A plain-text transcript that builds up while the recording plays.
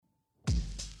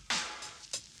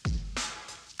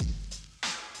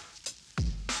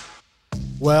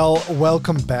Well,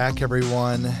 welcome back,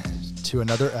 everyone, to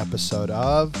another episode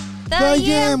of The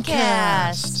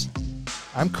Yamcast.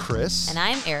 I'm Chris. And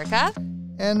I'm Erica.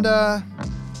 And I'm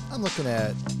looking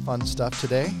at fun stuff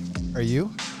today. Are you?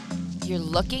 You're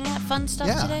looking at fun stuff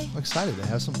today? I'm excited to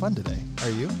have some fun today. Are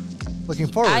you? Looking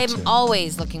forward to it. I'm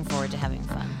always looking forward to having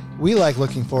fun. We like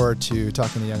looking forward to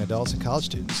talking to young adults and college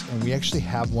students, and we actually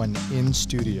have one in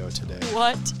studio today.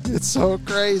 What? It's so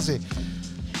crazy.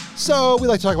 So we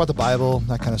like to talk about the Bible,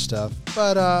 that kind of stuff,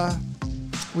 but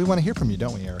we want to hear from you,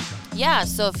 don't we, Erica? Yeah,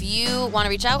 so if you want to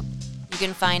reach out, you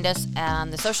can find us on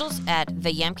the socials at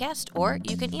The Yamcast, or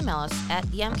you can email us at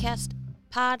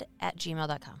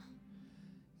yamcastpod@gmail.com.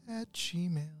 At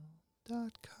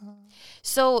gmail.com.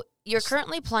 So you're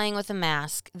currently playing with a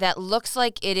mask that looks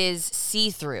like it is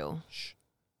see-through. Shh.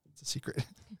 It's a secret.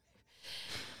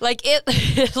 Like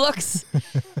it looks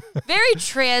very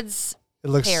transparent. It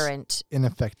looks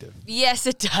ineffective. Yes,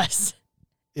 it does.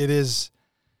 It's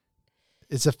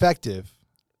effective,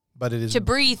 but it is To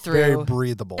breathe through. very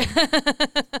breathable.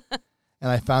 And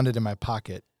I found it in my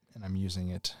pocket, and I'm using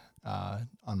it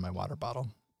on my water bottle.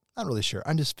 Not really sure.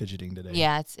 I'm just fidgeting today.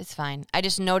 Yeah, it's fine. I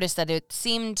just noticed that it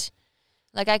seemed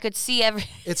like I could see every.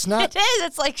 It's not. It is.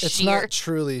 It's like It's sheer. not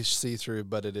truly see-through,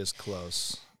 but it is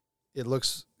close. It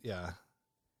looks, yeah.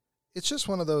 It's just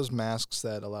one of those masks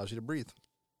that allows you to breathe.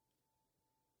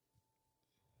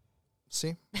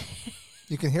 See?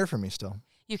 You can hear from me still.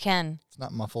 You can. It's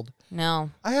not muffled. No.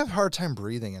 I have a hard time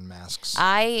breathing in masks.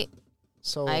 I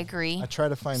So agree. I try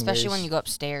to find Especially ways. when you go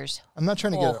upstairs. I'm not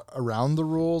trying to get around the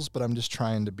rules, but I'm just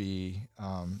trying to be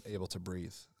able to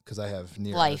breathe because I have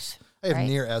Right?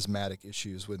 near asthmatic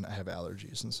issues when I have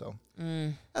allergies, and so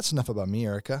that's enough about me,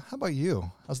 Erica. How about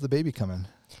you? How's the baby coming?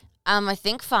 I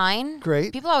think fine.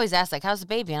 Great. People always ask like, "How's the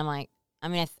baby?" And I'm like, I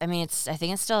think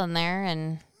it's still in there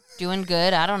and doing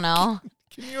good. I don't know.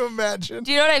 Can you imagine?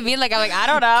 Do you know what I mean? Like I'm like, I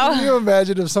don't know. Can you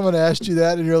imagine if someone asked you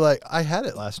that and you're like, I had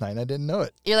it last night and I didn't know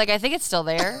it? You're like, I think it's still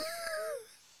there.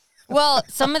 Well,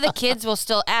 some of the kids will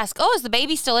still ask, "Oh, is the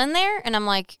baby still in there?" And I'm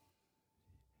like,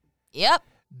 "Yep,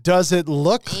 Does it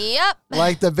look yep."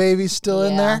 like the baby's still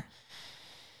in Yeah. there?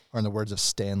 Or in the words of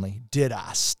Stanley, did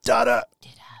I stutter?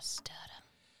 Did I stutter?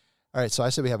 All right, so I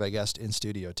said we have a guest in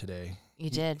studio today. You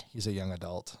did. He's a young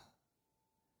adult.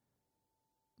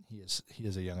 He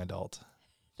is a young adult.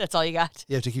 That's all you got.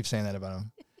 You have to keep saying that about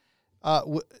him.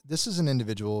 This is an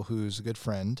individual who's a good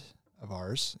friend of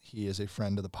ours. He is a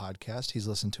friend of the podcast. He's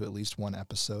listened to at least one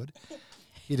episode.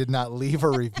 He did not leave a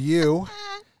review.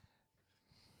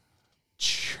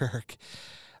 Jerk.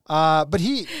 But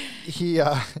he's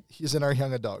in our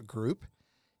young adult group.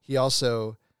 He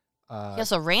also He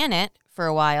also ran it for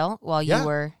a while you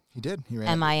were he did. He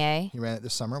ran MIA. He ran it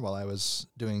this summer while I was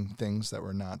doing things that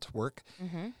were not work.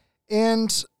 Mm-hmm.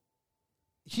 And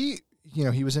he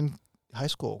was in high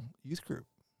school youth group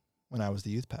when I was the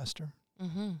youth pastor.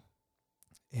 Mm-hmm.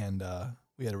 And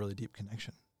we had a really deep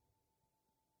connection.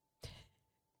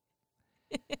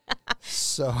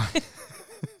 So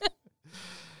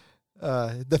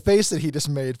the face that he just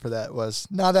made for that was,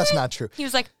 no, that's not true. He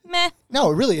was like, meh. No,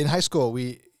 really, in high school,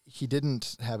 he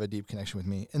didn't have a deep connection with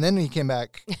me. And then he came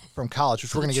back from college,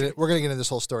 which we're gonna get into this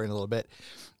whole story in a little bit.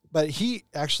 But he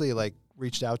actually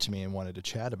reached out to me and wanted to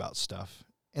chat about stuff.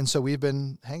 And so we've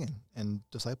been hanging and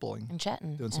discipling And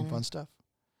chatting. doing some fun stuff.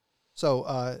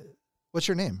 So, what's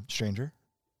your name, stranger?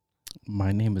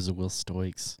 My name is Will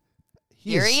Stoics.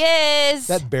 Here he is.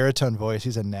 That baritone voice,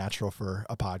 he's a natural for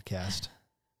a podcast.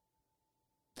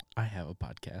 I have a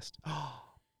podcast.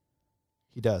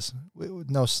 He does.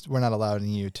 No, we're not allowing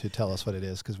you to tell us what it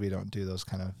is because we don't do those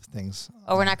kind of things.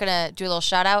 Oh, we're not going to do a little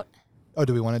shout out? Oh,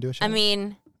 do we want to do a shout out? I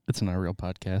mean. It's not a real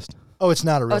podcast. Oh, it's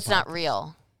not a real Oh, it's not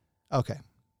real. Okay.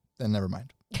 Then never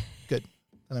mind. Good.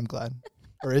 Then I'm glad.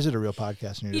 Or is it a real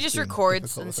podcast? And He you're just being records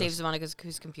difficult and with saves us? them on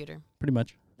his computer. Pretty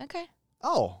much. Okay.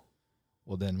 Oh.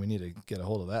 Well, then we need to get a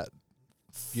hold of that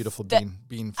beautiful That-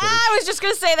 bean footage. I was just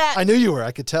going to say that. I knew you were.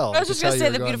 I could tell. I was just going to say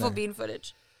the going beautiful there. bean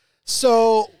footage.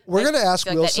 So we're going to ask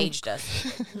I feel Will like that some... age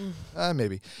does.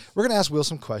 maybe. We're going to ask Will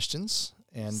some questions.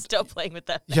 And Still playing with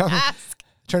that Young- mask.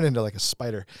 turned into like a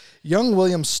spider. Young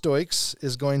William Stoics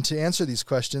is going to answer these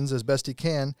questions as best he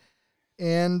can.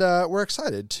 And we're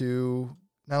excited to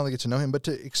not only get to know him, but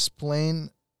to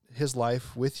explain his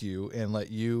life with you and let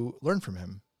you learn from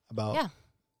him about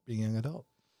being a young adult.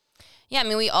 Yeah, I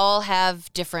mean, we all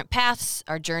have different paths.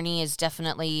 Our journey is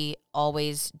definitely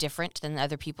always different than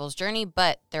other people's journey,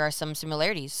 but there are some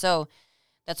similarities. So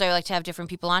that's why I like to have different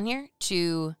people on here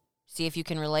to see if you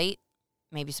can relate.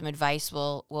 Maybe some advice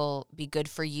will be good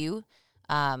for you.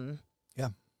 Yeah.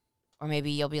 Or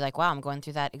maybe you'll be like, wow, I'm going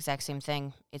through that exact same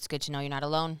thing. It's good to know you're not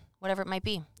alone. whatever it might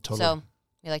be. Totally. So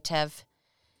we like to have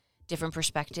different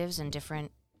perspectives and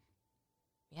different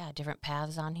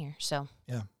paths on here. So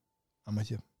I'm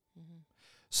with you. mhm.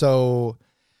 So,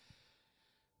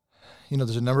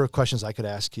 there's a number of questions I could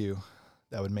ask you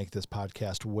that would make this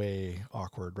podcast way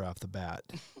awkward right off the bat.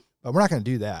 But we're not going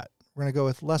to do that. We're going to go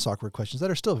with less awkward questions that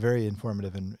are still very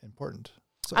informative and important.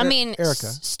 So, Erica.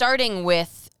 Starting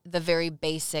with the very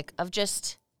basic of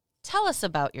just tell us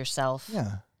about yourself.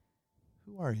 Yeah.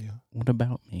 Who are you? What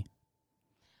about me?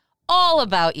 All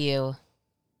about you.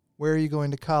 Where are you going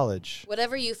to college?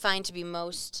 Whatever you find to be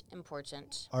most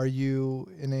important. Are you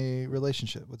in a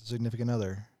relationship with a significant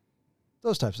other?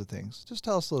 Those types of things. Just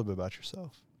tell us a little bit about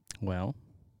yourself. Well,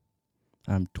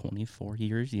 I'm 24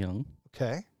 years young.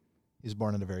 Okay. He's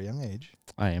born at a very young age.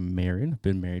 I am married. I've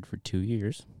been married for 2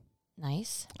 years.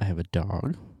 Nice. I have a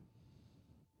dog.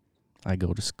 I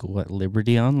go to school at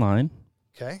Liberty Online.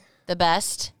 Okay. The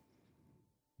best.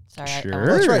 Sorry, Sure.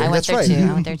 That's right. I went That's there right. too.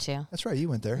 I went there too. That's right. You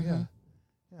went there. Mhm.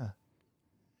 Yeah.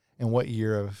 And what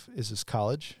year is this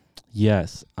college?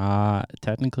 Yes.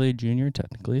 Technically a junior,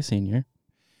 technically a senior.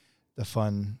 The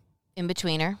fun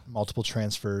In-betweener. multiple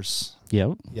transfers.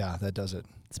 Yep. Yeah, that does it.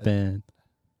 It's been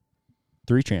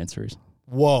 3 transfers.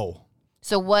 Whoa.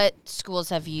 So what schools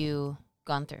have you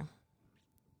gone through?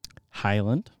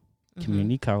 Highland Mhm.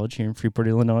 Community College here in Freeport,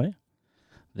 Illinois.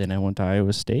 Then I went to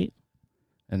Iowa State.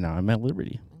 And now I'm at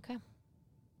Liberty. Okay.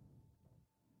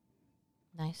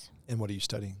 Nice. And what are you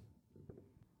studying?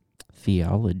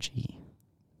 Theology.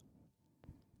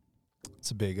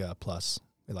 It's a big plus.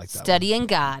 We like that. one. Studying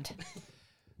God.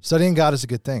 Studying God is a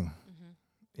good thing. Mhm.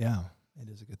 Yeah, it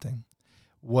is a good thing.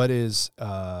 What is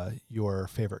your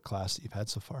favorite class that you've had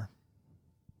so far?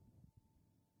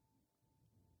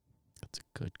 That's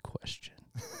a good question.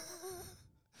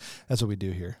 That's what we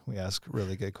do here. We ask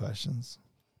really good questions.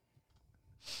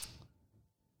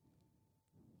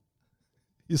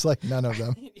 He's like, none of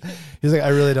them. He's like, I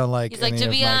really don't like He's like, any to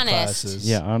of be my honest. classes.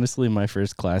 Yeah, honestly, my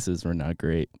first classes were not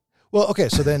great. Well, okay,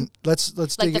 so then let's Like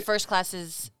dig the it. first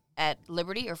classes at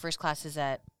Liberty or first classes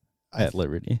at At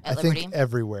Liberty. I Liberty? think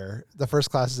everywhere. The first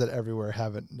classes at everywhere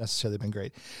haven't necessarily been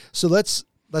great. So let's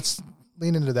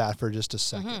lean into that for just a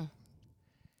second. Mhm.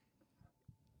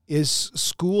 Is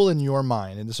school in your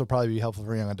mind, and this will probably be helpful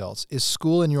for young adults, is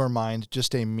school in your mind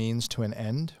just a means to an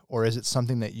end, or is it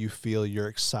something that you feel you're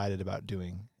excited about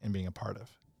doing and being a part of?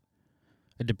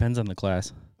 It depends on the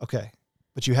class. Okay.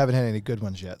 But you haven't had any good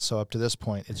ones yet. So up to this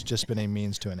point, it's just been a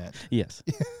means to an end. Yes.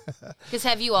 Because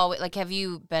have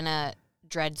you been a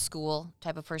dread school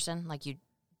type of person? Like you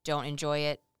don't enjoy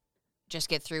it, just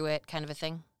get through it kind of a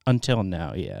thing? Until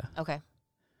now, yeah. Okay.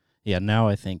 Yeah, now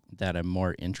I think that I'm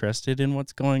more interested in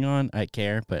what's going on. I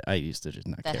care, but I used to just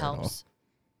not That care at all. helps.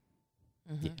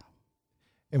 Mhm. Yeah.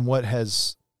 And what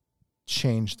has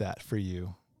changed that for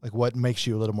you? Like what makes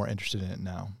you a little more interested in it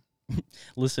now?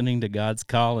 Listening to God's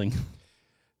calling.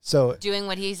 So Doing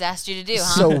what he's asked you to do,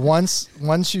 huh? So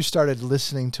once you started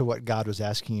listening to what God was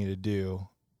asking you to do,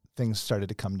 things started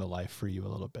to come to life for you a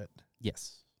little bit.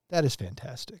 Yes. That is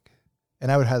fantastic.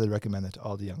 And I would highly recommend that to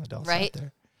all the young adults Right. out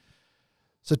there.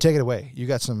 So take it away. You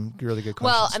got some really good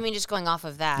questions. Well, I mean, just going off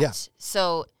of that. Yeah.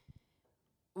 So,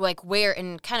 like, where,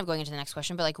 and kind of going into the next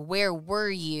question, but like, where were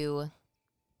you,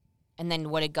 and then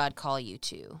what did God call you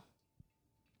to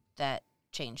that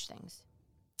changed things?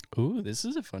 Ooh, this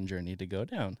is a fun journey to go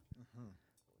down.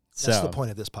 That's So, the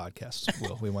point of this podcast.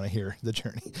 Will, we want to hear the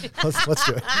journey. Let's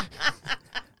do it.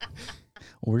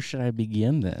 where should I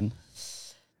begin then?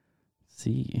 Let's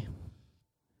see.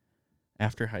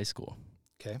 After high school,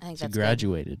 Okay. I think she that's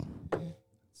graduated. Mhm.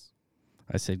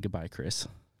 I said goodbye, Chris.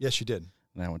 Yes, you did.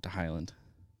 And I went to Highland.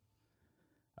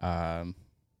 And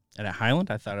at Highland,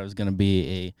 I thought I was going to be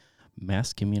a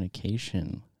mass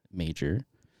communication major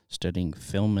studying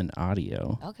film and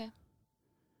audio. good. Okay.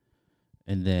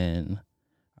 And then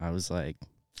I was like,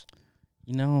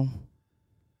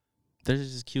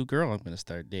 there's this cute girl I'm going to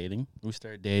start dating. We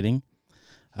started dating.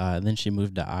 Then she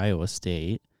moved to Iowa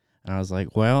State. And I was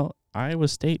like, well, Iowa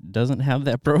State doesn't have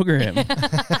that program.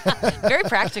 Very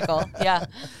practical. Yeah.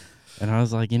 And I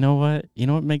was like, you know what? You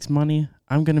know what makes money?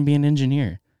 I'm going to be an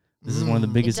engineer. This is one of the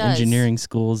Mm. biggest It does. engineering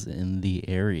schools in the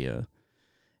area.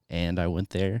 And I went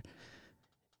there,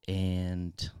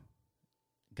 and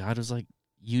God was like,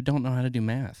 you don't know how to do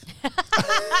math.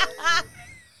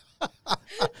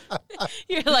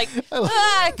 You're like,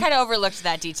 I kind of overlooked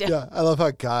that detail. Yeah, I love how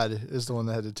God is the one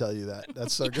that had to tell you that.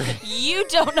 That's so great. You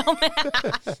don't know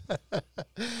math.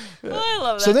 I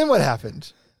love that. So then what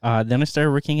happened? Then I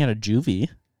started working at a juvie,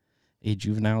 a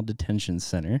juvenile detention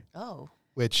center. Oh.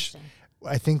 which Interesting.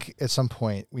 I think at some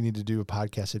point we need to do a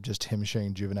podcast of just him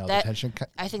sharing juvenile detention.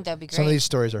 I think that'd be great. Some of these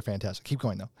stories are fantastic. Keep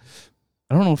going though.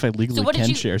 I don't know if I legally what did can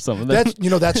you- share some of that.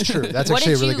 That's true. That's What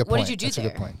actually a did really you- good what point. did you do That's a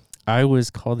good there? point. I was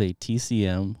called a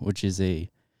TCM, which is a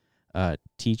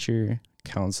teacher,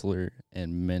 counselor,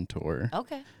 and mentor.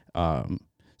 Okay.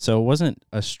 So it wasn't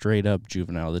a straight up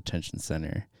juvenile detention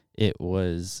center. It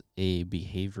was a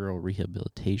behavioral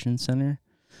rehabilitation center.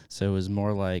 So it was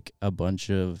more like a bunch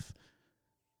of,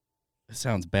 it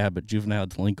sounds bad, but juvenile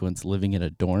delinquents living in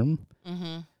a dorm.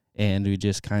 Mm-hmm. And we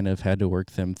just kind of had to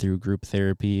work them through group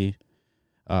therapy,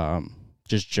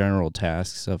 just general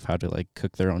tasks of how to like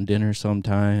cook their own dinner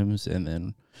sometimes, and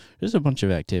then just a bunch of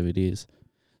activities.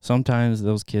 Sometimes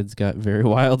those kids got very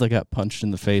wild. I got punched in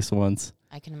the face once.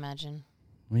 I can imagine.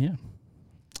 Well, yeah.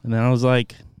 And then I was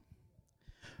like,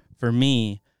 for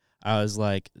me, I was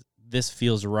like, this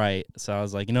feels right. So I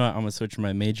was like, you know what? I'm going to switch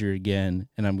my major again,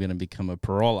 and I'm going to become a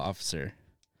parole officer.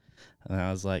 And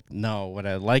I was like, no, what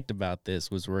I liked about this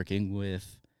was working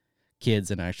with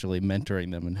kids and actually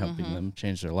mentoring them and helping them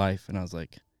change their life. And I was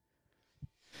like,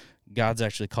 God's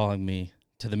actually calling me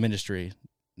to the ministry,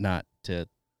 not to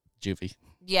juvie.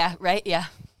 Yeah, right? Yeah.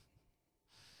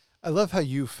 I love how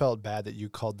you felt bad that you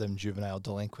called them juvenile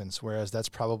delinquents, whereas that's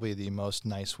probably the most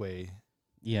nice way.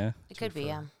 Yeah. It could be,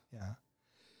 yeah. Yeah.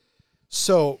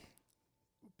 So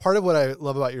part of what I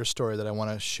love about your story that I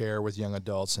want to share with young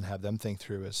adults and have them think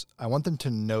through is I want them to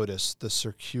notice the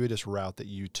circuitous route that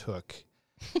you took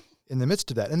in the midst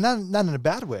of that. And not in a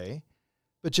bad way,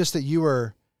 but just that you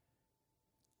were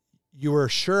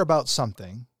sure about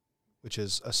something, which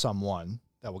is a someone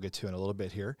that we'll get to in a little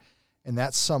bit here. And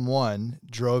that someone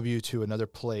drove you to another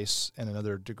place and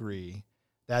another degree.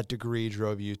 That degree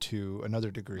drove you to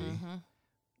another degree,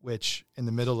 which in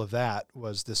the middle of that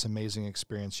was this amazing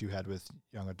experience you had with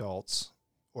young adults,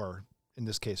 or in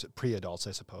this case, pre-adults,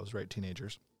 I suppose, right?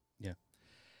 Teenagers. Yeah.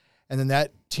 And then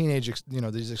that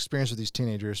these experiences with these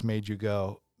teenagers made you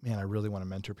go, man, I really want to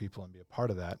mentor people and be a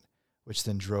part of that, which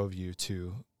then drove you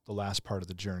to the last part of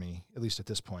the journey, at least at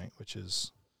this point, which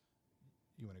is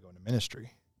you want to go into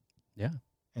ministry. Yeah.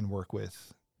 And work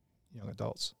with young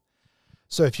adults.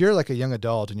 So if you're like a young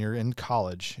adult and you're in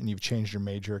college and you've changed your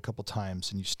major a couple times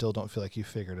and you still don't feel like you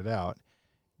figured it out,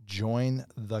 join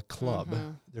the club.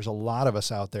 There's a lot of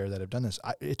us out there that have done this.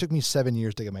 It took me 7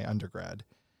 years to get my undergrad.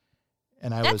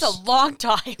 And That's a long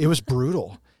time. It was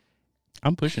brutal.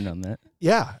 I'm pushing on that.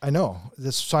 Yeah, I know.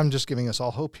 So I'm just giving us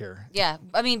all hope here. Yeah.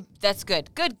 I mean, that's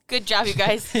good. Good job, you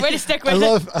guys. Way to stick with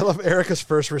I love Erica's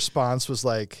first response was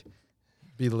like,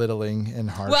 belittling and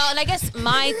harsh. Well, and I guess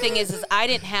my thing is I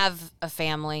didn't have a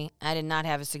family. I did not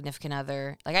have a significant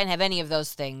other. Like, I didn't have any of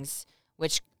those things,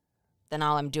 which then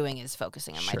all I'm doing is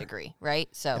focusing on my degree, right?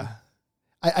 So, yeah.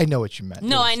 I know what you meant.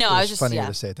 No, I know. I was just funnier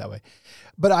to say it that way.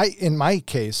 But in my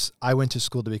case, I went to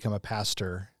school to become a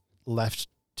pastor, left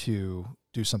to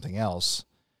do something else,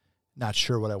 not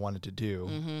sure what I wanted to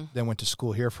do. Then went to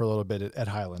school here for a little bit at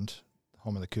Highland,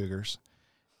 home of the Cougars.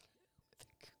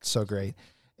 So great.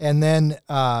 And then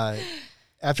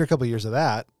after a couple of years of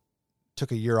that,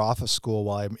 took a year off of school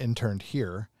while I interned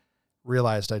here,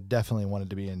 realized I definitely wanted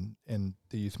to be in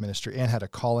the youth ministry and had a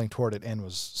calling toward it and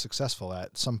was successful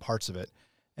at some parts of it,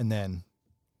 and then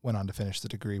went on to finish the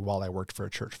degree while I worked for a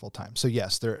church full time. So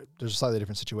yes, there's a slightly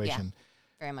different situation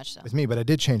very much so. with me, but I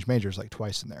did change majors like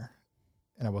twice in there,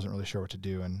 and I wasn't really sure what to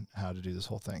do and how to do this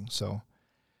whole thing. So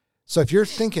if you're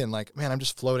thinking like, man, I'm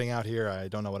just floating out here, I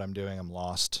don't know what I'm doing, I'm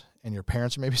lost, and your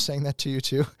parents are maybe saying that to you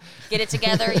too. Get it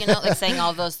together, like saying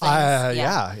all those things.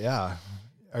 Yeah.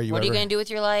 Are you what are you going to do with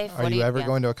your life? Are you ever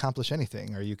going to accomplish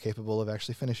anything? Are you capable of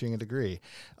actually finishing a degree?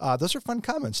 Those are fun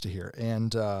comments to hear.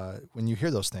 And when you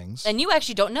hear those things. And you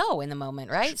actually don't know in the moment,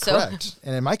 right? Correct. So.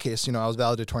 And in my case, I was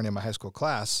valedictorian in my high school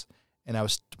class, and I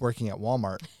was working at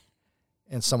Walmart,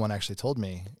 and someone actually told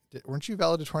me, weren't you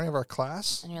valedictorian of our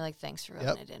class? And you're like, thanks for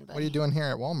rubbing it in, buddy. What are you doing here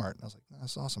at Walmart? And I was like,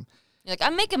 that's awesome. You're like,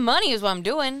 I'm making money is what I'm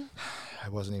doing. I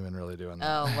wasn't even really doing that.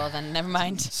 Oh, well then, never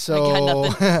mind. So I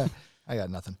got nothing. I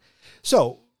got nothing.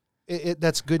 So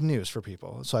that's good news for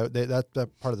people. So that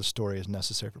part of the story is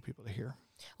necessary for people to hear.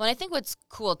 Well, and I think what's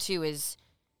cool too is,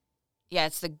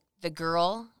 it's the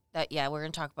girl that we're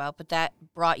going to talk about, but that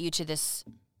brought you to this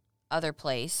other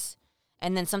place,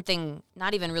 and then something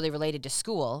not even really related to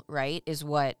school, right, is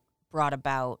what brought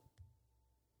about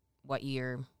what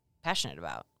you're passionate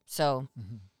about. So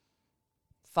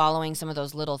following some of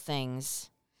those little things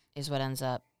is what ends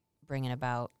up bringing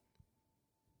about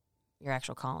your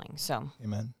actual calling. So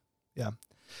amen. Yeah.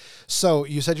 So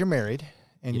you said you're married,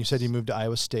 and you Yes. said you moved to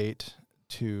Iowa State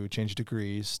to change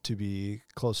degrees to be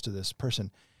close to this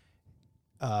person.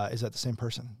 Is that the same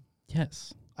person?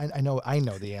 Yes. I know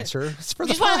the answer. It's for the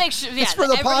Just want to make sure. Yeah, it's for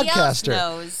the everybody else podcaster.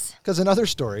 knows. Because in other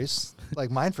stories, like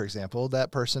mine, for example,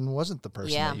 that person wasn't the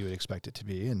person Yeah. that you would expect it to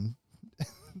be, and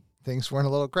things went a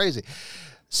little crazy.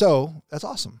 So that's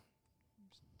awesome.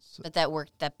 But that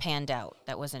worked. That panned out.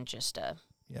 That wasn't just a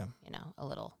Yeah, a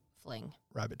little fling.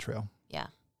 rabbit trail. Yeah.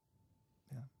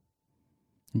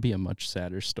 It'd be a much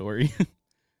sadder story.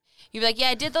 You'd be like, yeah,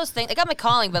 I did those things. I got my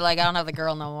calling, but like I don't have the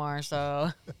girl no more.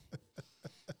 So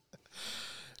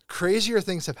Crazier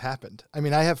things have happened. I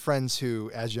mean, I have friends who,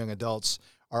 as young adults,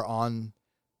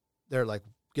 they're like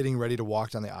getting ready to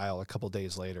walk down the aisle a couple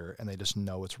days later, and they just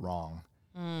know it's wrong,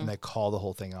 and they call the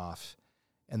whole thing off,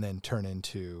 and then turn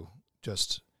into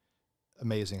just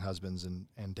amazing husbands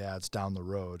and dads down the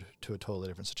road to a totally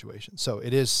different situation. So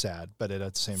it is sad, but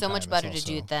at the same time, so much it's better also, to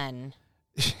do it then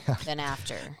than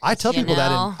after. I tell You people that.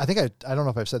 know? I don't know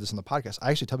if I've said this on the podcast.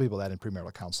 I actually tell people that in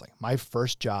premarital counseling. My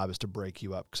first job is to break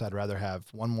you up because I'd rather have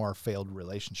one more failed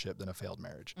relationship than a failed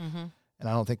marriage. Mm-hmm. And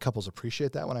I don't think couples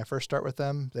appreciate that when I first start with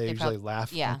them. They usually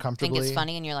laugh Yeah, uncomfortably. think it's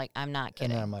funny, and you're like, I'm not And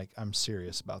kidding. then I'm like, I'm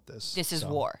serious about this. This is So-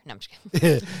 war. No, I'm just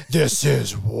kidding. This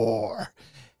is war.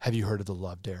 Have you heard of The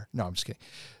Love Dare? No, I'm just kidding.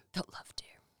 The love dare.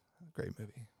 Great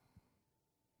movie.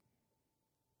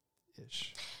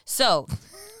 Ish. So,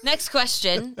 next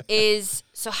question is: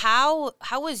 so how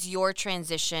was your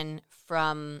transition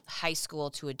from high school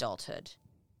to adulthood,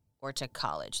 or to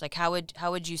college? Like, how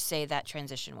would you say that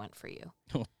transition went for you?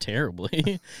 Oh,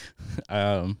 terribly.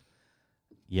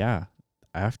 Yeah.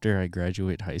 After I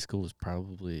graduated high school was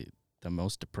probably the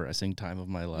most depressing time of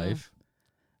my life.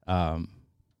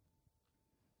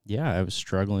 Yeah, I was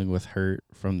struggling with hurt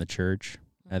from the church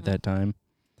at that time.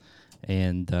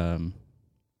 And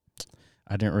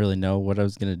I didn't really know what I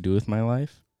was going to do with my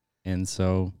life. And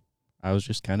so I was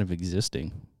just kind of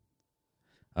existing.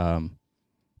 I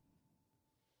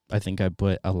think I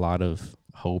put a lot of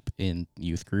hope in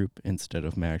youth group instead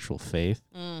of my actual faith.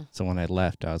 So when I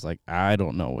left, I was like, I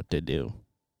don't know what to do.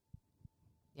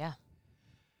 Yeah.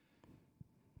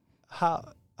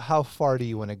 How far do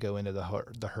you want to go into the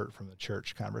hurt from the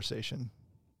church conversation?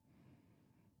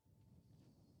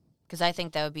 Because I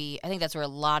think that's where a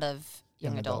lot of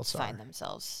young Young adults adults find are.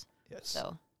 themselves. Yes.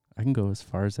 So I can go as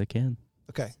far as I can.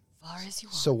 Okay. far as you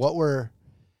want. So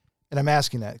and I'm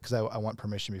asking that because I want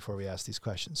permission before we ask these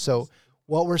questions. So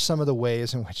what were some of the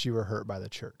ways in which you were hurt by the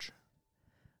church?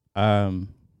 And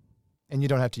you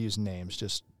don't have to use names,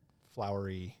 just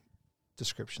flowery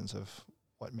descriptions of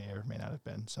what may or may not have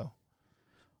been. So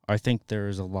I think there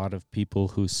was a lot of people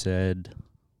who said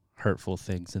hurtful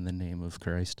things in the name of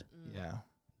Christ yeah.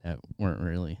 that weren't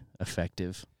really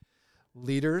effective.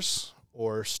 Leaders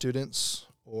or students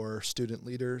or student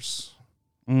leaders?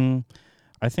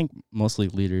 I think mostly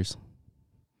leaders.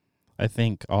 I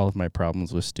think all of my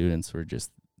problems with students were just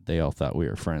they all thought we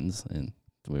were friends and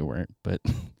we weren't. But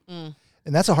And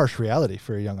that's a harsh reality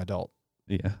for a young adult.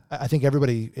 yeah, I think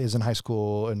everybody is in high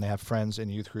school and they have friends in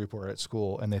youth group or at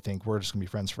school and they think we're just going to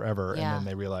be friends forever. Yeah. And then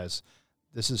they realize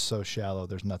this is so shallow.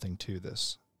 There's nothing to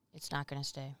this. It's not going to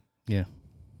stay. yeah.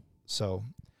 So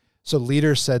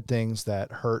leaders said things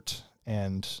that hurt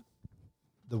and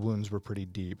the wounds were pretty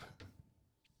deep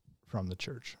from the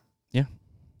church. Yeah.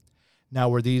 Now,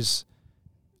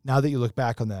 now that you look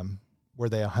back on them, were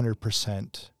they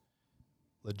 100%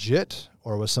 legit,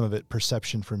 or was some of it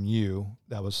perception from you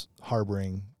that was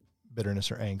harboring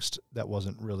bitterness or angst that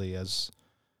wasn't really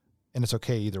and it's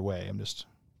okay either way.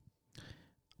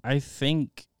 I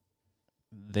think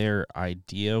their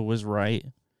idea was right,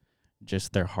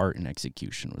 just their heart and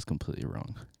execution was completely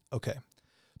wrong. Okay.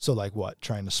 So like what?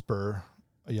 Trying to spur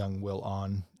a young Will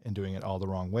on and doing it all the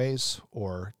wrong ways?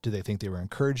 Or do they think they were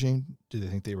encouraging? Do they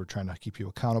think they were trying to keep you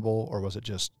accountable? Or was it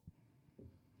just...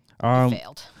 You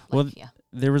failed. well, yeah.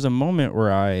 There was a moment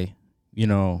where I,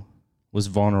 was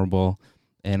vulnerable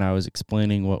and I was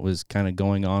explaining what was kind of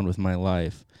going on with my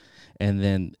life. And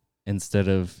then instead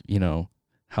of,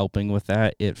 helping with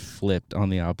that, it flipped on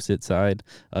the opposite side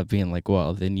of being like,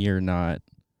 well, then you're not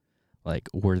like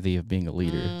worthy of being a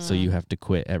leader. So you have to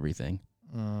quit everything.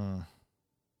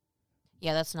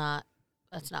 Yeah, that's not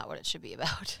what it should be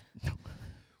about.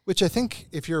 Which I think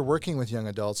if you're working with young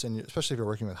adults, and especially if you're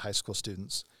working with high school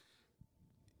students,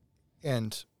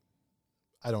 and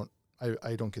I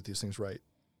don't get these things right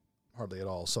hardly at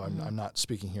all, so I'm not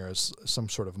speaking here as some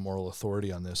sort of moral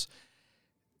authority on this.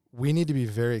 We need to be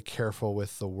very careful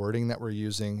with the wording that we're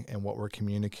using and what we're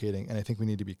communicating, and I think we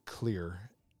need to be clear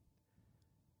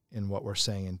in what we're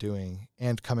saying and doing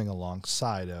and coming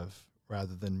alongside of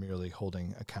rather than merely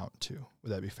holding account to.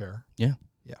 Would that be fair? Yeah.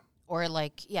 Or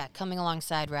coming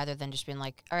alongside rather than just being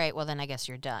like, all right, well then I guess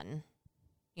you're done.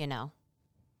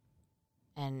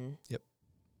 And Yep.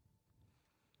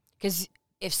 because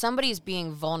if somebody's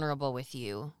being vulnerable with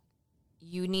you,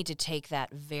 you need to take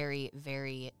that very,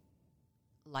 very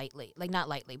lightly. Like, not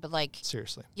lightly, but like,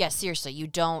 Seriously. yeah, seriously. You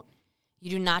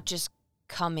do not just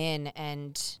come in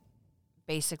and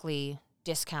basically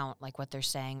discount like what they're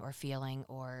saying or feeling,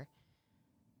 or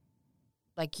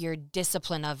like your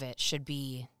discipline of it should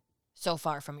be so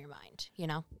far from your mind, you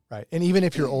know? Right. And even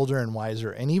if you're older and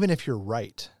wiser, and even if you're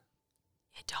right,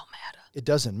 It don't matter. it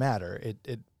doesn't matter.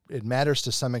 It matters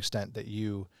to some extent that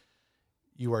you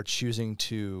are choosing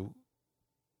to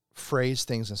phrase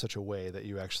things in such a way that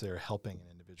you actually are helping an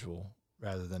individual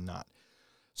rather than not.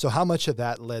 So how much of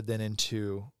that led then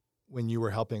into when you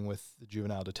were helping with the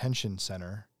juvenile detention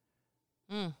center,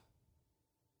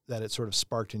 that it sort of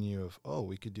sparked in you of, oh,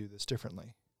 we could do this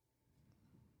differently?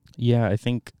 Yeah, I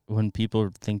think when people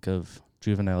think of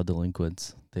juvenile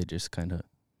delinquents, they just kind of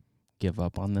give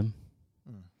up on them.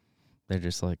 They're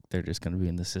just going to be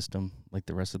in the system like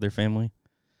the rest of their family.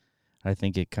 I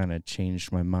think it kind of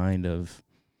changed my mind of,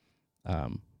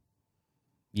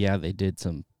 they did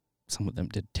some of them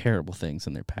did terrible things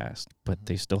in their past, but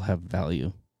they still have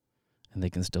value, and they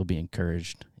can still be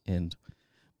encouraged and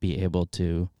be able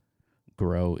to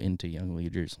grow into young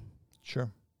leaders. Sure.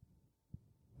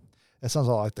 That sounds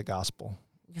a lot like the gospel.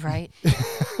 Right.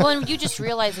 Well, and you just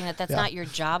realizing that that's Yeah. not your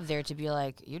job there to be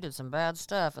like, you did some bad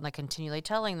stuff, and like continually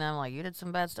telling them like you did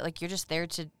some bad stuff. Like, you're just there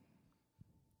to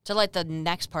let the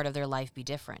next part of their life be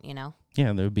different, you know?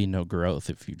 Yeah, there would be no growth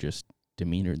if you just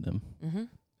demeanored them. Mm-hmm.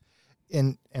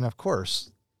 And of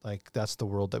course, like, that's the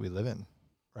world that we live in,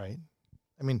 right?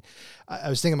 I mean, I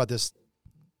was thinking about this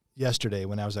yesterday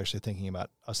when I was actually thinking about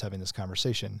us having this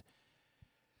conversation.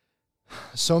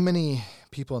 So many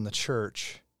people in the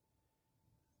church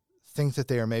think that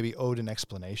they are maybe owed an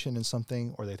explanation in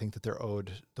something, or they think that they're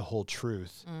owed the whole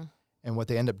truth. And what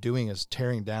they end up doing is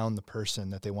tearing down the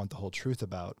person that they want the whole truth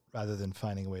about, rather than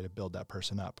finding a way to build that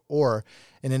person up. Or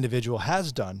an individual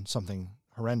has done something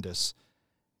horrendous,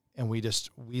 and we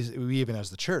even as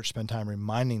the church spend time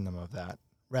reminding them of that,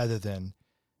 rather than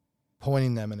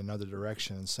pointing them in another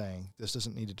direction and saying, this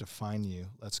doesn't need to define you,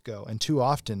 let's go. And too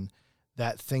often,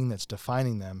 that thing that's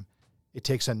defining them, it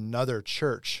takes another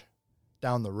church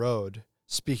down the road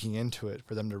speaking into it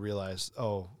for them to realize,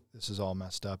 oh, this is all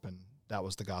messed up, and that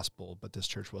was the gospel, but this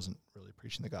church wasn't really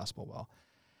preaching the gospel well.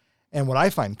 And what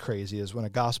I find crazy is when a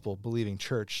gospel-believing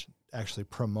church actually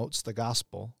promotes the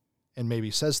gospel and maybe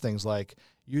says things like,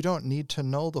 you don't need to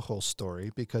know the whole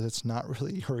story because it's not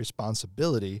really your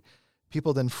responsibility.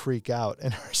 People then freak out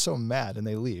and are so mad, and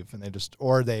they leave, and they just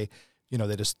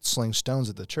sling stones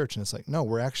at the church. And it's like, no,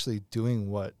 we're actually doing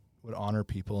what would honor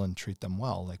people and treat them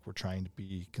well. Like, we're trying to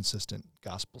be consistent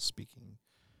gospel-speaking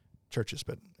churches.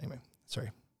 But anyway, sorry,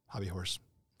 hobby horse.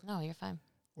 No, you're fine.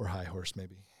 Or high horse,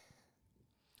 maybe.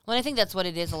 Well, I think that's what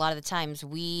it is. A lot of the times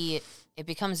it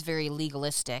becomes very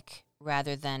legalistic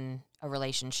rather than a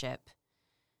relationship.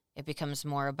 It becomes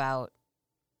more about,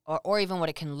 or even what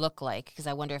it can look like, because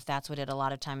I wonder if that's what it a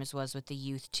lot of times was with the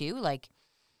youth too. Like,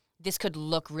 this could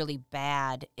look really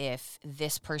bad if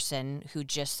this person who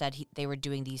just said they were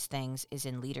doing these things is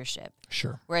in leadership.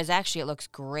 Sure. Whereas actually it looks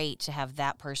great to have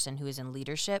that person who is in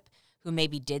leadership, who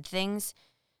maybe did things,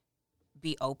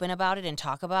 be open about it and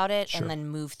talk about it, Sure. and then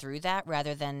move through that,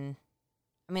 rather than,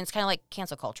 I mean, it's kind of like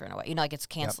cancel culture in a way. You know, like, it's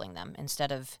canceling them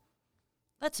instead of,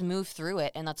 let's move through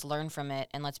it and let's learn from it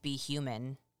and let's be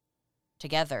human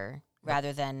together,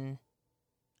 rather than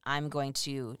I'm going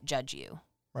to judge you.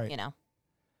 Right. You know?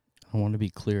 I want to be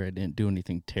clear, I didn't do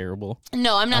anything terrible.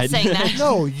 No, I'm not saying that.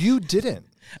 No, you didn't.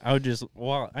 I would just,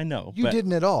 I know. You but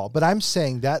didn't at all. But I'm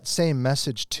saying that same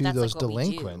message to That's those like what we do.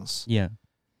 delinquents Yeah.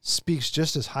 speaks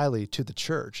just as highly to the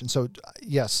church. And so,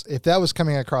 yes, if that was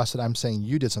coming across that I'm saying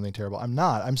you did something terrible, I'm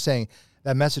not. I'm saying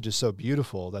that message is so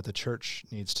beautiful that the church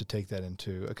needs to take that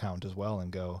into account as well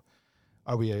and go,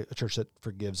 are we a church that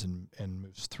forgives and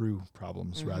moves through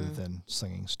problems rather than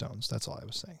slinging stones? That's all I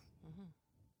was saying.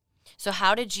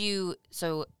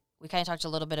 So we kind of talked a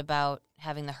little bit about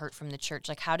having the hurt from the church.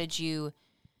 Like, how did you,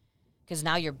 because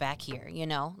now you're back here, you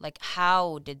know, like,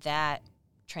 how did that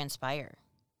transpire?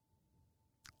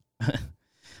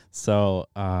 So,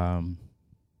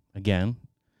 again,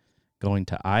 going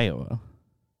to Iowa,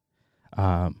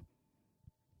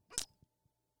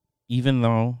 even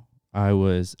though I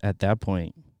was at that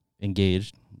point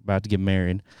engaged, about to get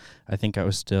married, I think I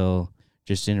was still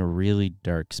just in a really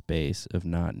dark space of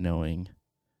not knowing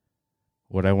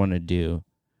what I want to do,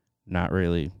 not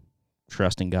really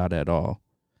trusting God at all.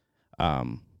 But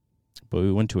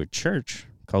we went to a church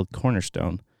called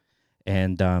Cornerstone,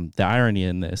 And the irony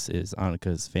in this is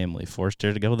Annika's family forced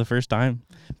her to go the first time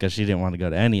because she didn't want to go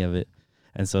to any of it.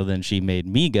 And so then she made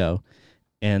me go.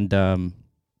 And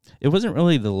it wasn't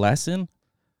really the lesson,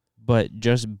 but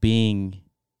just being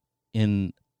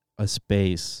in a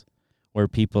space where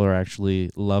people are actually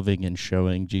loving and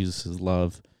showing Jesus'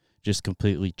 love just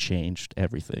completely changed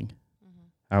everything.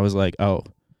 I was like, oh,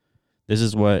 this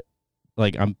is what,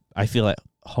 like, I feel at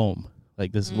home.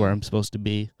 Like, this is where I'm supposed to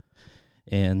be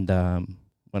and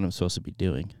what I'm supposed to be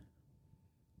doing.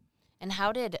 And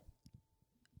how did,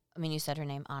 you said her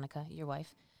name, Annika, your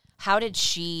wife. How did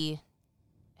she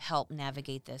help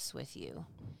navigate this with you?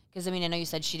 Because, I know you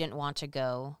said she didn't want to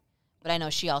go, but I know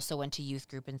she also went to youth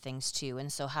group and things too.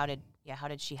 And so how did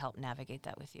she help navigate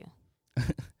that with you?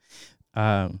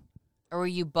 Or were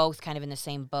you both kind of in the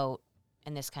same boat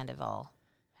and this kind of all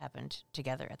happened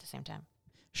together at the same time?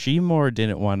 She more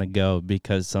didn't want to go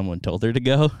because someone told her to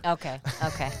go. Okay.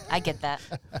 I get that.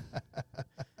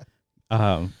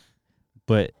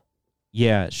 But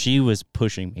yeah, she was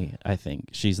pushing me, I think.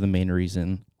 She's the main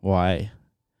reason why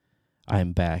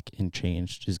I'm back and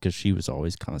changed, is because she was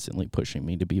always constantly pushing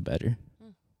me to be better.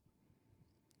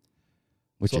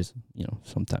 Which is,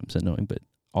 sometimes annoying, but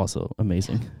also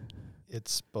amazing.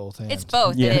 It's both and. It's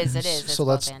both. Yeah. It is. It's So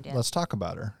both and, let's talk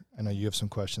about her. I know you have some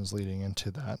questions leading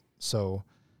into that. So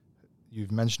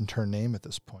you've mentioned her name at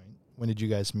this point. When did you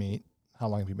guys meet? How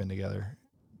long have you been together?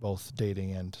 Both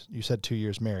dating and you said 2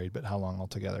 years married, but how long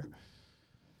altogether?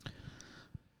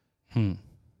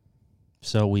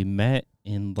 So we met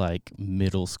in like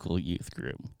middle school youth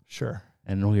group. Sure.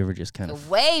 And we were just kind of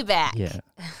way back. Yeah.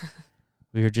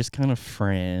 We were just kind of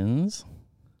friends.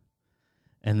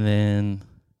 And then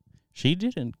she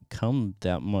didn't come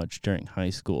that much during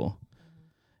high school.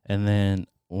 And then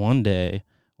one day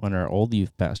when our old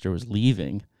youth pastor was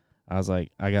leaving, I was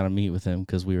like, I got to meet with him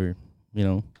because we were,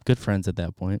 good friends at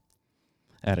that point,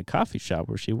 at a coffee shop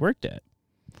where she worked at.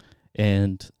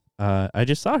 And I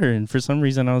just saw her. And for some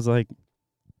reason, I was like,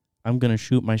 I'm going to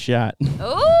shoot my shot.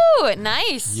 Ooh,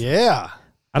 nice. Yeah.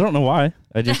 I don't know why.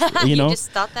 I just, you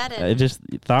just thought that in. I just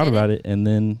thought about it. And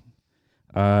then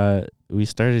we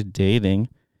started dating.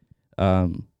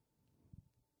 Yeah,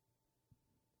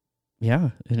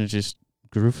 and it just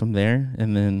grew from there.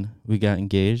 And then we got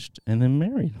engaged and then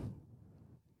married.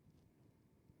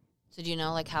 So do you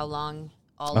know, like, how long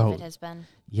all of it has been?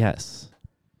 Yes.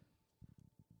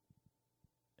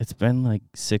 It's been like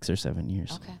 6 or 7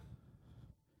 years. Okay.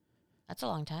 That's a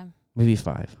long time. Maybe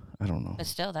 5. I don't know. But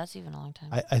still, that's even a long time.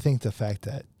 I think the fact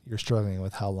that you're struggling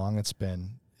with how long it's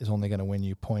been is only going to win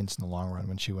you points in the long run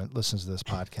when she listens to this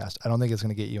podcast. I don't think it's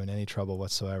going to get you in any trouble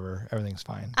whatsoever. Everything's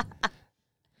fine.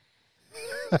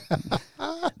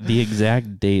 The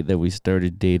exact date that we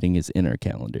started dating is in our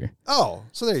calendar. Oh,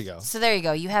 so there you go. So there you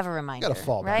go. You have a reminder. Got to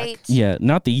fall right? back. Yeah,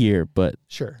 not the year, but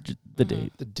Sure. the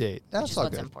date. The date. That's Which is all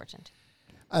what's good. important.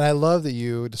 And I love that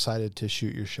you decided to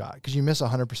shoot your shot because you miss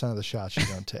 100% of the shots you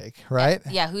don't take, right?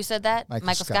 Yeah, who said that?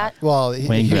 Michael Scott? Well,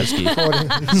 Wayne Gretzky.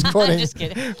 He's quoting I'm just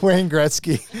kidding. Wayne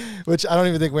Gretzky, which I don't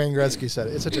even think Wayne Gretzky said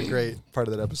it. It's such a great part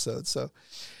of that episode. So,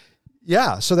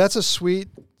 yeah, so that's a sweet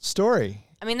story.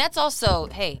 That's also,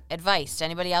 hey, advice to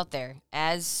anybody out there.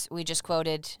 As we just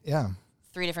quoted Yeah,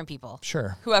 3 different people.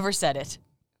 sure. Whoever said it.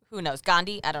 Who knows?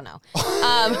 Gandhi? I don't know.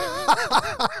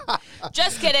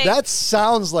 Just kidding. That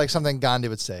sounds like something Gandhi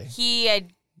would say.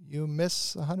 You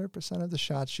miss 100% of the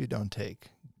shots you don't take.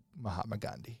 Mahatma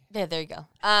Gandhi. there you go.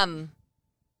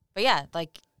 But yeah,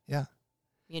 Yeah.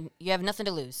 you have nothing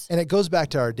to lose. And it goes back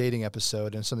to our dating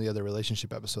episode and some of the other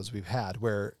relationship episodes we've had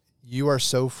where you are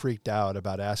so freaked out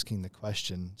about asking the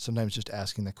question. Sometimes just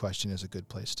asking the question is a good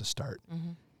place to start. Mm-hmm.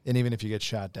 And even if you get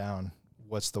shot down,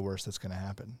 what's the worst that's going to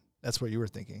happen? That's what you were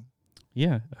thinking.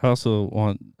 Yeah, I also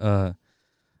want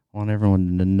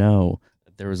everyone to know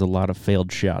that there was a lot of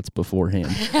failed shots beforehand.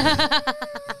 It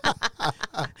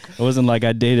wasn't like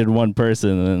I dated one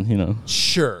person and then,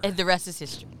 Sure. And the rest is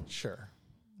history. Sure.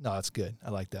 No, that's good.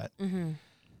 I like that. Mm-hmm.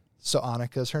 So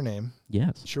Annika's her name.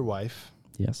 Yes. It's your wife.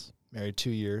 Yes. Married 2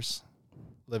 years.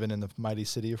 Living in the mighty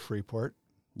city of Freeport.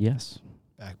 Yes.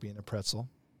 Back being a pretzel.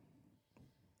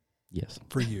 Yes.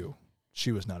 For you.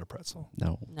 She was not a pretzel.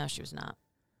 No. No, she was not.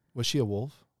 Was she a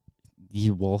wolf?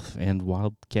 You wolf and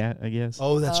wildcat, I guess.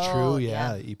 Oh, that's Oh, true.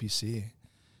 yeah. Yeah, EPC.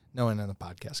 No one on the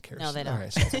podcast cares. No, they don't. All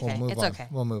right, so It's we'll okay. move It's on. okay.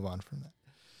 We'll move on from that.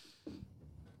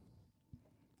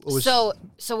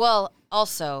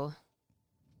 Also,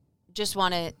 just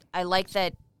want to, I like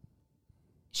that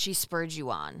she spurred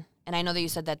you on. And I know that you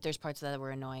said that there's parts of that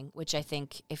were annoying, which I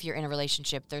think if you're in a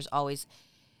relationship, there's always,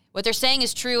 what they're saying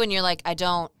is true, and you're like, I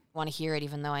don't want to hear it,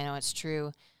 even though I know it's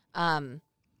true.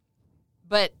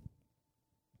 But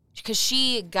because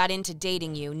she got into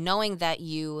dating you knowing that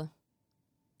you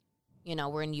know,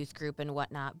 we're in youth group and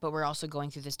whatnot, but we're also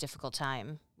going through this difficult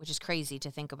time, which is crazy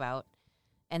to think about.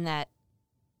 And that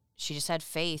she just had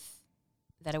faith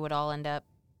that it would all end up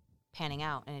panning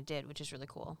out, and it did, which is really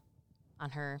cool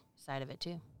on her side of it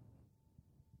too.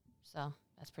 So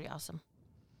that's pretty awesome.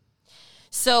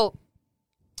 So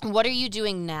what are you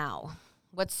doing now?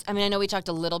 I mean, I know we talked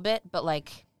a little bit, but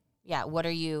like, yeah, what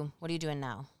are you doing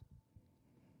now?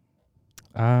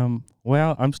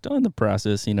 Well, I'm still in the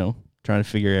process, you know, trying to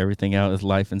figure everything out with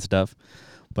life and stuff.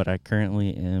 But I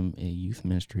currently am a youth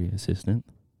ministry assistant,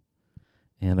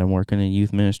 and I'm working in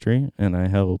youth ministry, and I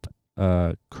help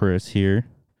Chris here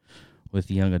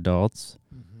with young adults.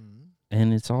 Mm-hmm.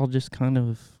 And it's all just kind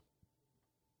of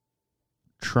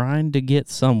trying to get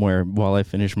somewhere while I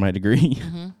finish my degree.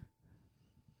 Mm-hmm.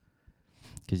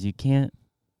 Because you can't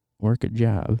work a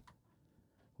job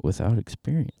without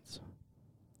experience.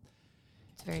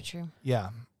 It's very true. Yeah.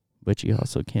 But you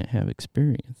also can't have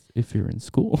experience if you're in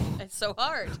school. It's so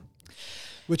hard.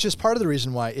 Which is part of the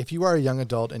reason why, if you are a young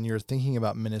adult and you're thinking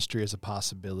about ministry as a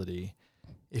possibility,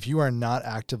 if you are not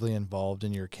actively involved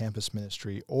in your campus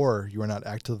ministry, or you are not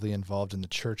actively involved in the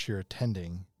church you're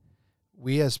attending,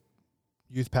 we as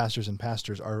youth pastors and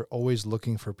pastors are always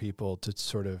looking for people to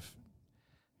sort of,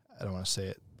 I don't want to say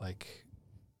it like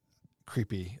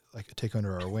creepy, like take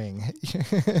under our wing.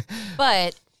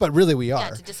 But really we are.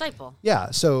 Yeah, to disciple. Yeah.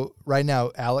 So right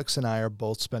now, Alex and I are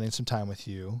both spending some time with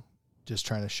you, just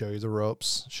trying to show you the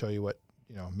ropes, show you what,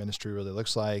 you know, ministry really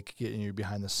looks like, getting you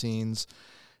behind the scenes,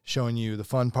 showing you the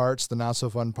fun parts, the not so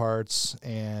fun parts,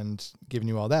 and giving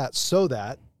you all that so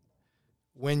that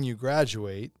when you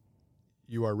graduate,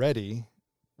 you are ready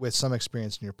with some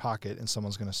experience in your pocket, and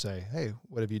someone's going to say, hey,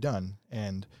 what have you done?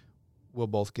 And we'll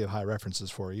both give high references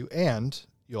for you. And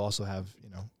you'll also have, you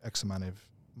know, X amount of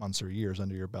months or years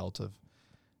under your belt of,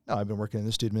 no, I've been working in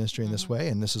this student ministry in this way,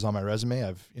 and this is on my resume.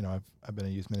 I've been a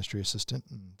youth ministry assistant,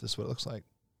 and this is what it looks like.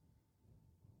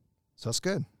 So that's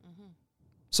good. Mm-hmm.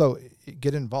 So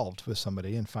get involved with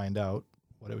somebody and find out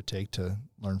what it would take to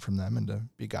learn from them and to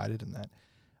be guided in that.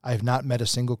 I have not met a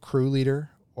single crew leader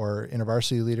or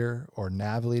InterVarsity leader or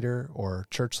NAV leader or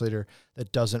church leader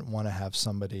that doesn't want to have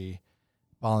somebody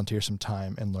volunteer some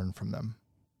time and learn from them.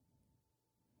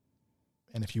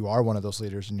 And if you are one of those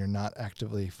leaders and you're not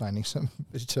actively finding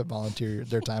somebody to volunteer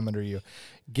their time under you,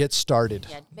 get started.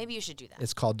 Yeah, maybe you should do that.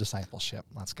 It's called discipleship.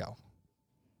 Let's go. All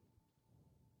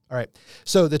right.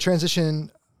 So the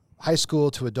transition, high school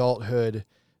to adulthood,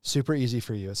 super easy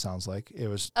for you, it sounds like. It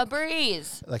was a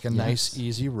breeze. Like a nice,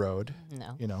 easy road.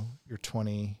 No. You know, you're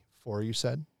 24, you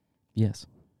said? Yes.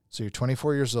 So you're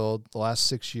 24 years old. The last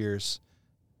 6 years,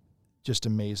 just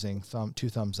amazing. Two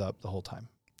thumbs up the whole time.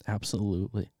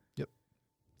 Absolutely.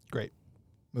 Great.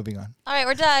 Moving on. All right,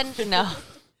 we're done. No.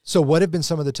 So what have been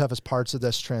some of the toughest parts of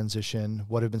this transition?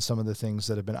 What have been some of the things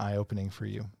that have been eye-opening for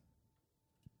you?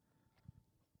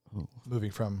 Moving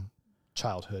from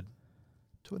childhood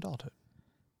to adulthood.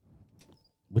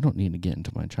 We don't need to get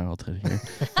into my childhood here.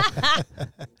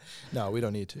 No, we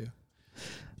don't need to.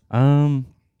 I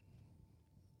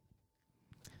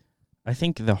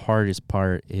think the hardest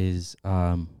part is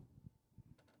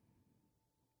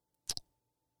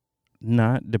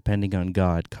not depending on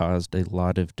God caused a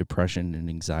lot of depression and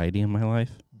anxiety in my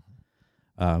life,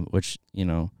 which, you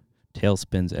know,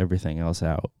 tailspins everything else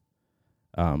out.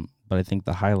 But I think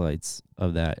the highlights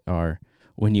of that are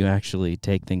when you actually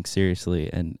take things seriously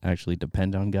and actually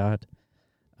depend on God,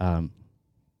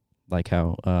 like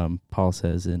how Paul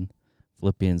says in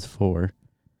Philippians 4,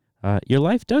 your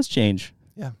life does change.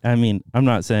 Yeah. I mean, I'm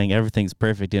not saying everything's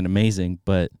perfect and amazing,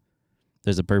 but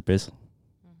there's a purpose.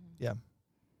 Mm-hmm. Yeah.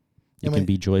 You can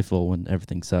be joyful when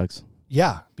everything sucks.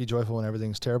 Yeah, be joyful when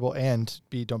everything's terrible, and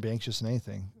don't be anxious in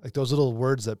anything. Like those little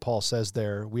words that Paul says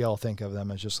there, we all think of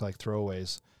them as just like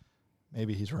throwaways.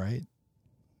 Maybe he's right.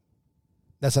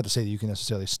 That's not to say that you can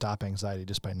necessarily stop anxiety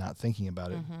just by not thinking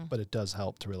about it, but it does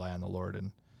help to rely on the Lord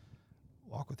and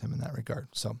walk with him in that regard.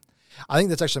 So I think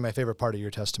that's actually my favorite part of your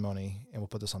testimony, and we'll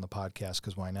put this on the podcast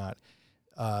because why not?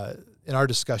 In our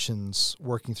discussions,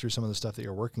 working through some of the stuff that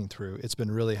you're working through, it's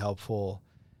been really helpful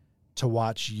to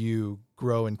watch you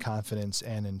grow in confidence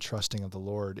and in trusting of the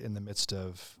Lord in the midst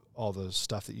of all the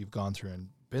stuff that you've gone through and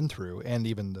been through, and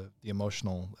even the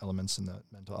emotional elements and the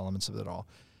mental elements of it all.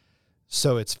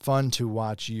 So it's fun to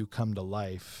watch you come to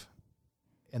life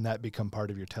and that become part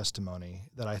of your testimony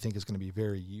that I think is going to be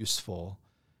very useful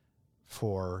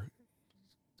for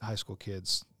high school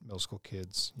kids, middle school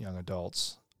kids, young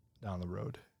adults down the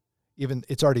road. Even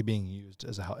it's already being used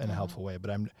as in a helpful way, but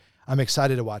I'm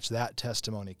excited to watch that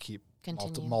testimony keep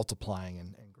multiplying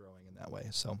and growing in that way.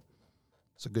 So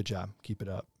it's a good job. Keep it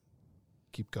up.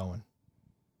 Keep going.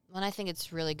 And I think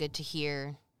it's really good to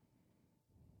hear,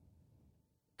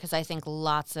 because I think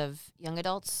lots of young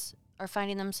adults are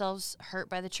finding themselves hurt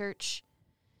by the church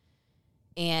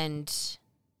and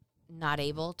not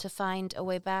able to find a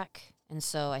way back. And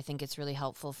so I think it's really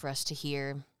helpful for us to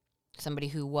hear somebody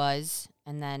who was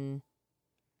and then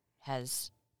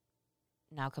has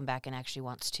now come back and actually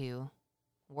wants to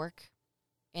work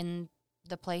in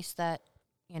the place that,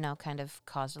 kind of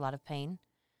caused a lot of pain.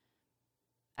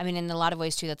 I mean, in a lot of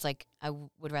ways, too, that's like, I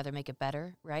would rather make it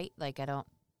better, right? Like, I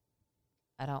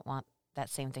don't want that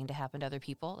same thing to happen to other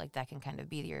people. Like, that can kind of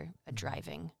be a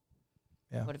driving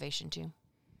motivation, too.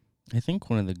 I think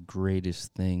one of the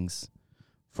greatest things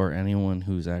for anyone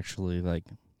who's actually, like,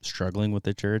 struggling with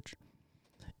the church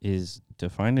is to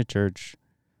find a church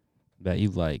that you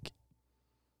like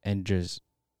and just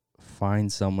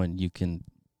find someone you can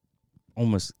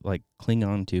almost like cling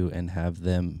on to and have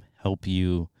them help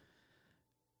you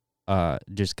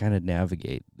just kind of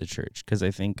navigate the church. Because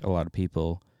I think a lot of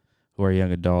people who are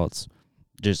young adults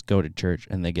just go to church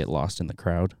and they get lost in the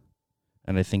crowd.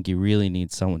 And I think you really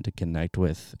need someone to connect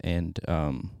with and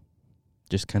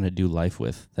just kind of do life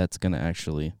with that's going to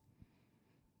actually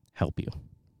help you.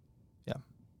 Yeah.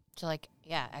 To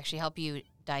actually help you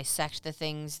dissect the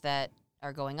things that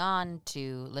are going on,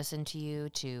 to listen to you,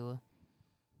 to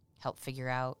help figure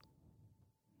out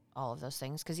all of those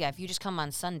things. Because, if you just come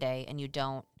on Sunday and you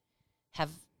don't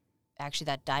have actually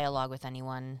that dialogue with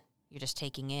anyone, you're just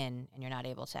taking in and you're not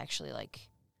able to actually,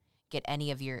 get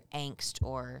any of your angst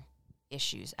or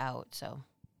issues out. So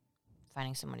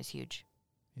finding someone is huge.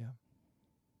 Yeah.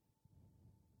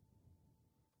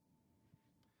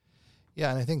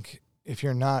 Yeah, and I think if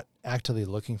you're not actively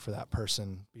looking for that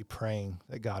person, be praying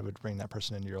that God would bring that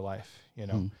person into your life,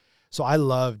 So I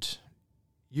loved,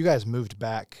 you guys moved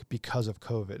back because of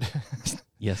COVID.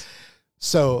 Yes.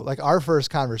 So our first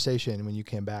conversation when you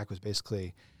came back was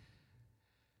basically,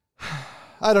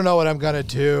 I don't know what I'm going to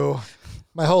do.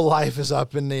 My whole life is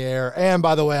up in the air. And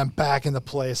by the way, I'm back in the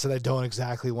place that I don't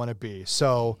exactly want to be.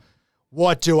 So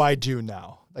what do I do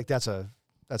now? That's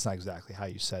not exactly how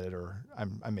you said it, or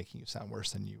I'm making you sound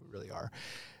worse than you really are.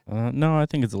 No, I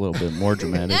think it's a little bit more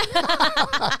dramatic.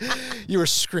 You were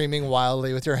screaming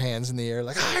wildly with your hands in the air,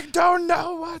 like, I don't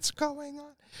know what's going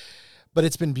on. But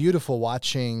it's been beautiful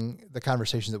watching the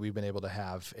conversations that we've been able to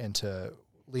have and to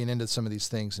lean into some of these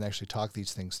things and actually talk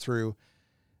these things through,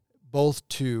 both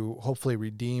to hopefully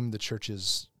redeem the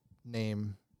church's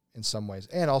name in some ways,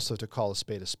 and also to call a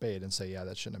spade and say, yeah,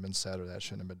 that shouldn't have been said or that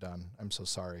shouldn't have been done. I'm so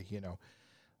sorry,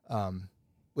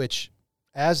 which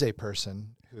as a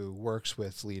person who works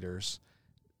with leaders,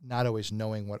 not always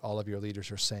knowing what all of your leaders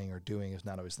are saying or doing is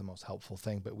not always the most helpful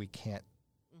thing, but we can't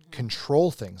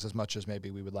control things as much as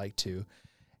maybe we would like to.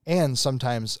 And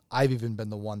sometimes I've even been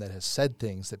the one that has said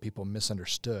things that people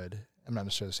misunderstood. I'm not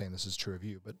necessarily saying this is true of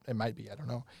you, but it might be. I don't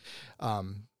know.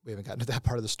 We haven't gotten to that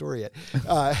part of the story yet.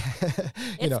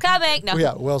 It's coming. No.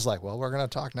 Yeah, Will's like, well, we're going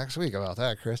to talk next week about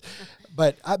that, Chris.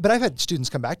 But I've had students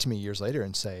come back to me years later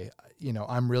and say,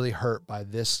 I'm really hurt by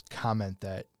this comment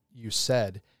that you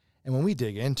said. And when we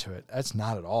dig into it, that's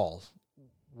not at all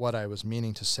what I was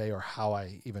meaning to say or how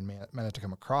I even meant it to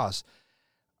come across.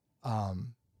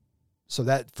 So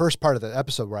that first part of the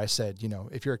episode where I said,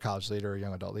 if you're a college leader or a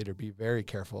young adult leader, be very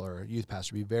careful, or a youth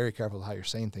pastor, be very careful of how you're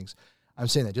saying things. I'm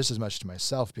saying that just as much to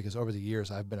myself, because over the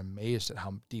years I've been amazed at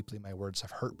how deeply my words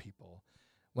have hurt people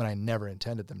when I never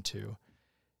intended them to.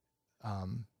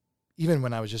 Even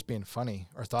when I was just being funny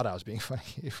or thought I was being funny,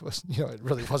 it was, it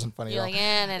really wasn't funny at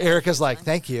all. Erica's like,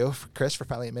 thank you, Chris, for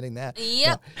finally admitting that.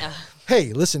 Yep. No.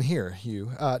 Hey, listen here,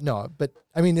 you. No, but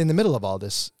I mean, in the middle of all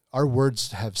this, our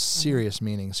words have serious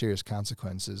meaning, serious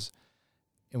consequences,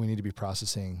 and we need to be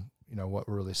processing, what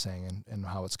we're really saying and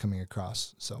how it's coming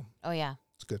across. So, oh yeah,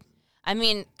 it's good. I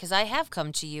mean, because I have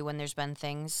come to you when there's been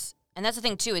things, and that's the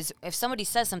thing too, is if somebody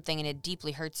says something and it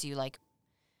deeply hurts you,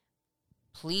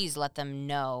 please let them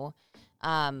know,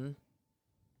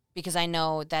 because I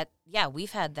know that,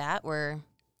 we've had that where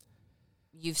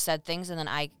you've said things and then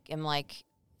I am like,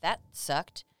 that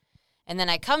sucked, and then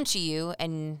I come to you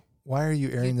and... Why are you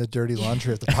airing the dirty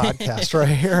laundry of the podcast right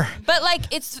here? But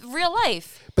it's real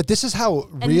life. But this is how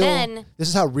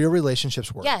real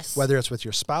relationships work. Yes. Whether it's with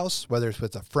your spouse, whether it's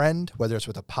with a friend, whether it's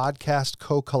with a podcast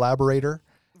co-collaborator,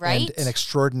 right? And an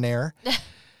extraordinaire.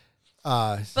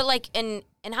 But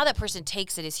and how that person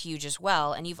takes it is huge as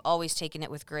well. And you've always taken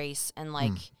it with grace. And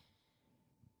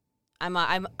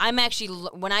I'm actually,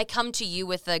 when I come to you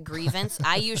with a grievance,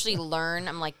 I usually learn,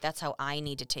 I'm like, that's how I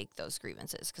need to take those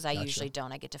grievances, because I usually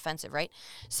don't. I get defensive, right?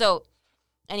 So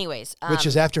Anyways. Which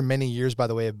is after many years, by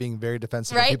the way, of being very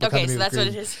defensive. Right? People come Okay, to me so with that's what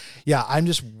grief. it is. Yeah, I'm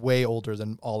just way older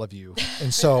than all of you.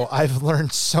 And so I've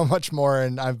learned so much more,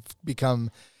 and I've become,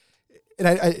 and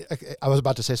I was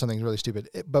about to say something really stupid,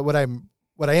 but what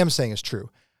I am saying is true.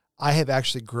 I have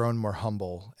actually grown more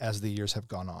humble as the years have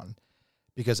gone on,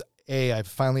 because A, I've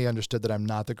finally understood that I'm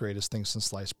not the greatest thing since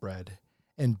sliced bread,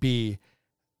 and B,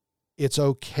 it's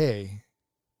okay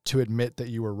to admit that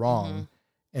you were wrong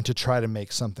and to try to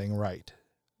make something right.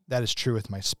 That is true with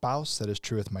my spouse. That is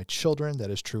true with my children.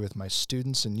 That is true with my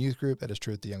students in youth group. That is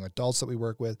true with the young adults that we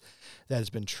work with. That has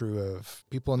been true of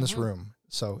people in this room.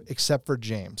 So, except for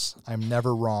James, I'm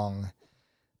never wrong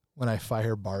when I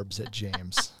fire barbs at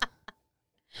James,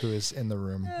 who is in the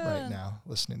room right now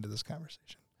listening to this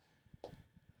conversation.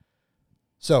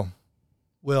 So,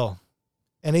 Will,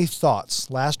 any thoughts,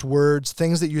 last words,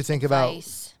 things that you think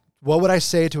Advice. about? What would I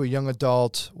say to a young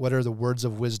adult? What are the words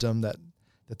of wisdom that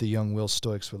the young Will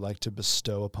Stoics would like to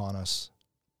bestow upon us?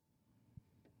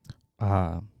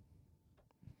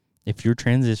 If you're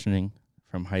transitioning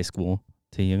from high school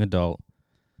to young adult,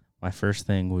 my first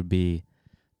thing would be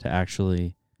to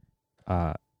actually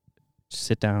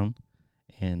sit down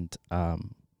and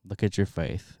look at your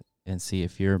faith and see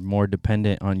if you're more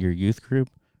dependent on your youth group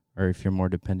or if you're more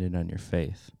dependent on your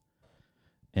faith.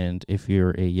 And if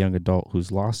you're a young adult who's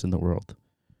lost in the world,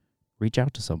 reach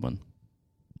out to someone,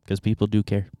 because people do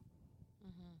care.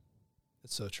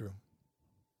 It's so true.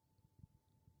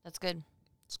 That's good.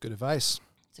 It's good advice.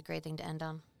 It's a great thing to end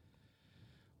on.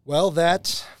 Well,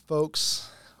 that, folks,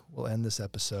 will end this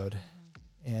episode.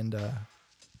 And,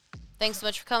 Thanks so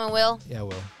much for coming, Will. yeah,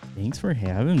 Will, Thanks for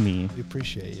having me. we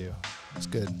appreciate you. It's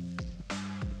good.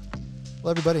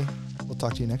 Well, everybody, we'll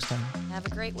talk to you next time. Have a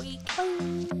great week.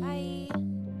 Bye.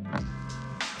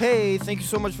 Hey, thank you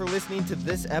so much for listening to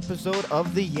this episode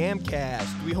of the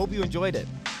Yamcast. We hope you enjoyed it.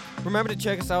 Remember to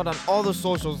check us out on all the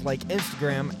socials like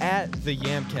Instagram at the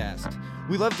Yamcast.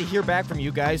 We love to hear back from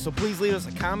you guys, so please leave us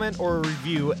a comment or a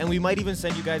review, and we might even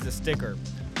send you guys a sticker.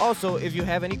 Also, if you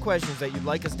have any questions that you'd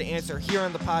like us to answer here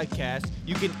on the podcast,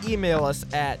 you can email us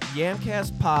at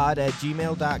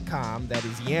yamcastpod@gmail.com. That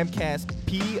is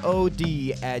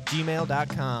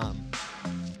yamcastpod@gmail.com.